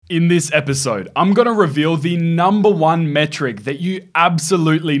In this episode, I'm going to reveal the number one metric that you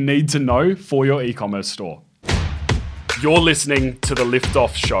absolutely need to know for your e-commerce store. You're listening to The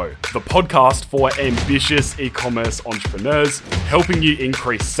Liftoff Show, the podcast for ambitious e-commerce entrepreneurs, helping you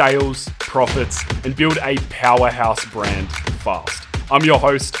increase sales, profits, and build a powerhouse brand fast. I'm your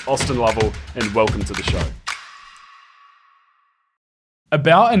host, Austin Lovell, and welcome to the show.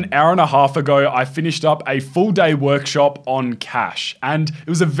 About an hour and a half ago, I finished up a full day workshop on cash, and it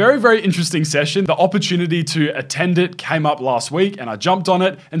was a very, very interesting session. The opportunity to attend it came up last week and I jumped on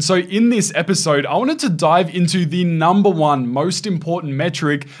it. And so in this episode, I wanted to dive into the number one most important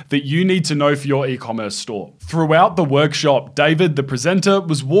metric that you need to know for your e-commerce store. Throughout the workshop, David, the presenter,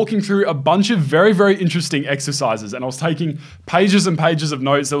 was walking through a bunch of very, very interesting exercises, and I was taking pages and pages of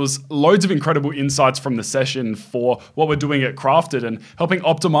notes. There was loads of incredible insights from the session for what we're doing at Crafted and helping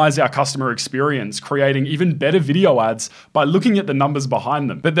optimize our customer experience, creating even better video ads by looking at the numbers behind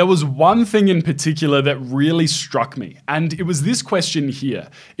them. But there was one thing in particular that really struck me, and it was this question here.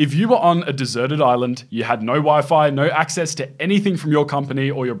 If you were on a deserted island, you had no Wi-Fi, no access to anything from your company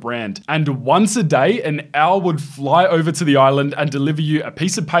or your brand, and once a day, an owl would fly over to the island and deliver you a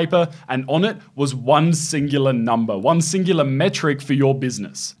piece of paper, and on it was one singular number, one singular metric for your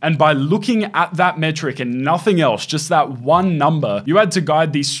business. And by looking at that metric and nothing else, just that one number, you had to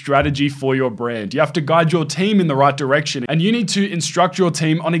guide the strategy for your brand. You have to guide your team in the right direction, and you need to instruct your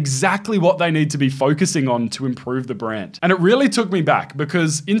team on exactly what they need to be focusing on to improve the brand. And it really took me back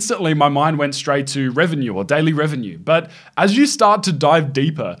because instantly my mind went straight to revenue or daily revenue. But as you start to dive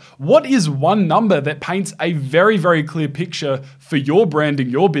deeper, what is one number that paints a very, very clear picture for your brand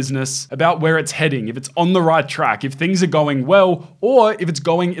and your business about where it's heading, if it's on the right track, if things are going well, or if it's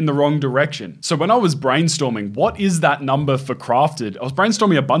going in the wrong direction? So when I was brainstorming, what is that number for Crafted? I was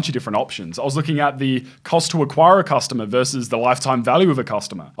brainstorming a bunch of different options. I was looking at the cost to acquire a customer versus the lifetime value of a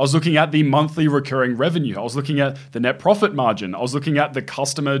customer. I was looking at the monthly recurring revenue. I was looking at the net profit margin. I was looking at the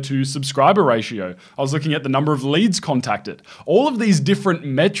customer to subscriber ratio. I was looking at the number of leads contacted. All of these different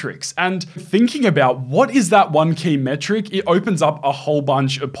metrics, and thinking about what is that one key metric, it opens up a whole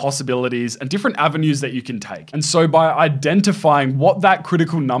bunch of possibilities and different avenues that you can take. And so by identifying what that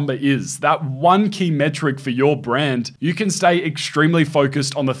critical number is, that one key metric for your brand, you can stay extremely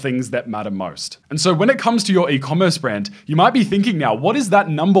focused on the things that matter most. And so when it comes to your e-commerce brand, you might be thinking now, what is that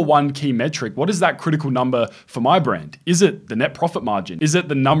number one key metric? What is that critical number for my brand? Is it the net profit margin? Is it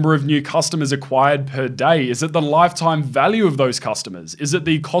the number of new customers acquired per day? Is it the lifetime value of those customers? Is it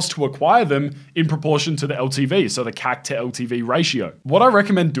the cost to acquire them in proportion to the LTV, so the CAC to LTV ratio? What I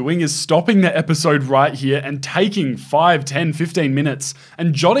recommend doing is stopping the episode right here and taking 5, 10, 15 minutes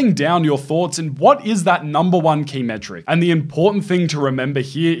and jotting down your thoughts and what is that number one key metric? And the important thing to remember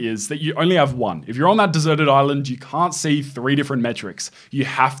here is that you only have one. If you're on that deserted island, you can't see 3 different metrics. You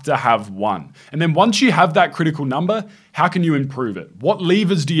have to have one. And then once you have that critical number, how can you improve it? What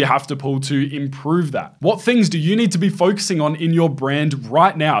levers do you have to pull to improve that? What things do you need to be focusing on in your brand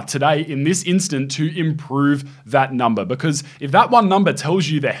right now, today, in this instant, to improve that number? Because if that one number tells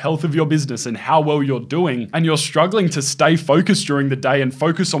you the health of your business and how well you're doing, and you're struggling to stay focused during the day and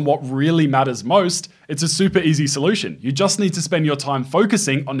focus on what really matters most, it's a super easy solution. You just need to spend your time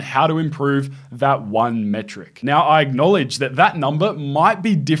focusing on how to improve that one metric. Now, I acknowledge that that number might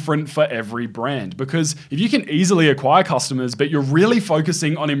be different for every brand, because if you can easily acquire customers, but you're really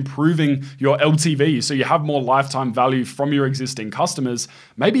focusing on improving your LTV so you have more lifetime value from your existing customers,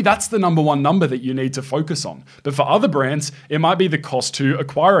 maybe that's the number one number that you need to focus on. But for other brands, it might be the cost to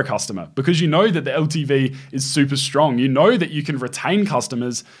acquire a customer, because you know that the LTV is super strong. You know that you can retain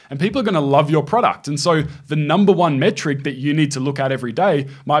customers and people are going to love your product. And so the number one metric that you need to look at every day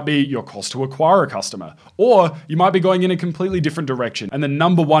might be your cost to acquire a customer, or you might be going in a completely different direction. And the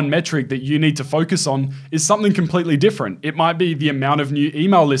number one metric that you need to focus on is something completely different. It might be the amount of new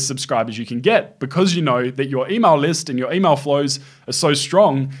email list subscribers you can get, because you know that your email list and your email flows are so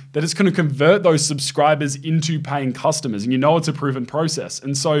strong that it's going to convert those subscribers into paying customers. And you know it's a proven process.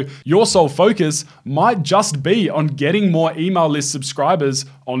 And so your sole focus might just be on getting more email list subscribers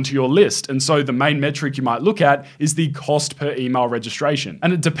onto your list. And so the main metric you might look at is the cost per email registration.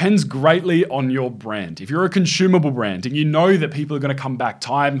 And it depends greatly on your brand. If you're a consumable brand and you know that people are going to come back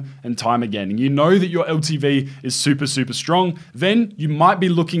time and time again, and you know that your LTV is super super strong, then you might be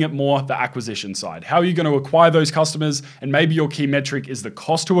looking at more the acquisition side. How are you going to acquire those customers? And maybe your key metric is the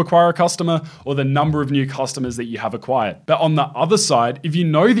cost to acquire a customer or the number of new customers that you have acquired. But on the other side, if you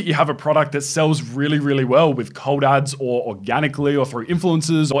know that you have a product that sells really well with cold ads or organically or through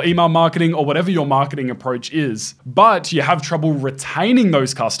influencers or email marketing or whatever your marketing approach is, but you have trouble retaining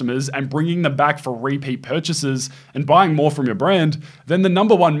those customers and bringing them back for repeat purchases and buying more from your brand, then the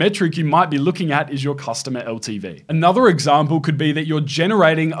number one metric you might be looking at is your customer LTV. Another example could be that you're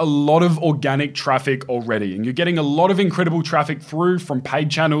generating a lot of organic traffic already and you're getting a lot of incredible traffic through from paid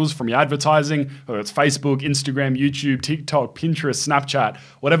channels, from your advertising, whether it's Facebook, Instagram, YouTube, TikTok, Pinterest, Snapchat,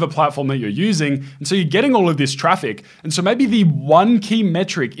 whatever platform that you're using. And so you're getting all of this traffic. And so maybe the one key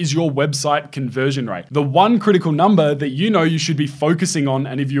metric is your website conversion rate, the one critical number that you know you should be focusing on.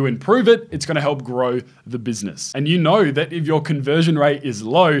 And if you improve it, it's going to help grow the business. And you know that if your conversion rate is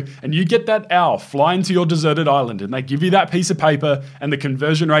low and you get that owl flying to your deserted island and they give you that piece of paper and the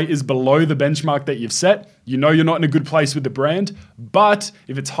conversion rate is below the benchmark that you've set, you know you're not in a good place with the brand. But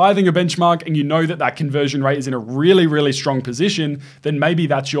if it's higher than your benchmark and you know that that conversion rate is in a really strong position, then maybe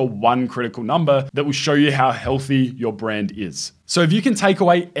that's your one critical number that will show you how healthy your brand is. So if you can take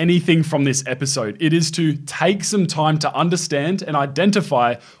away anything from this episode, it is to take some time to understand and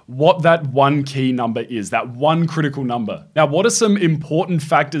identify what that one key number is, that one critical number. Now, what are some important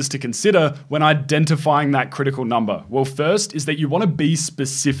factors to consider when identifying that critical number? Well, first is that you want to be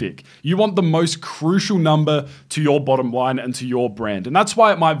specific. You want the most crucial number to your bottom line and to your brand. And that's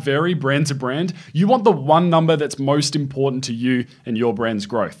why it might vary brand to brand. You want the one number that's most important to you and your brand's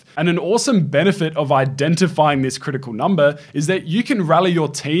growth. And an awesome benefit of identifying this critical number is that you can rally your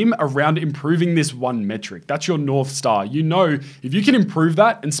team around improving this one metric. That's your North Star. You know, if you can improve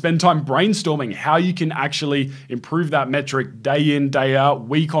that and spend time brainstorming how you can actually improve that metric day in, day out,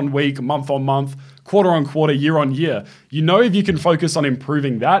 week on week, month on month, quarter on quarter, year on year, you know if you can focus on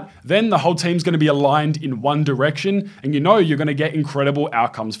improving that, then the whole team's going to be aligned in one direction and you know you're going to get incredible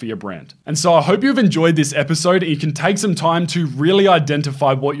outcomes for your brand. And so I hope you've enjoyed this episode and you can take some time to really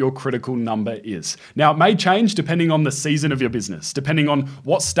identify what your critical number is. Now, it may change depending on the season of your business, depending on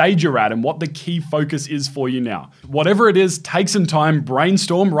what stage you're at and what the key focus is for you now. Whatever it is, take some time,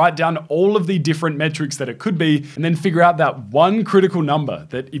 brainstorm, write down all of the different metrics that it could be, and then figure out that one critical number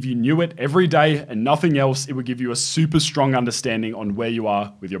that if you knew it every day and nothing else, it would give you a super strong understanding on where you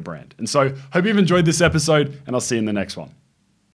are with your brand. And so, hope you've enjoyed this episode, and I'll see you in the next one.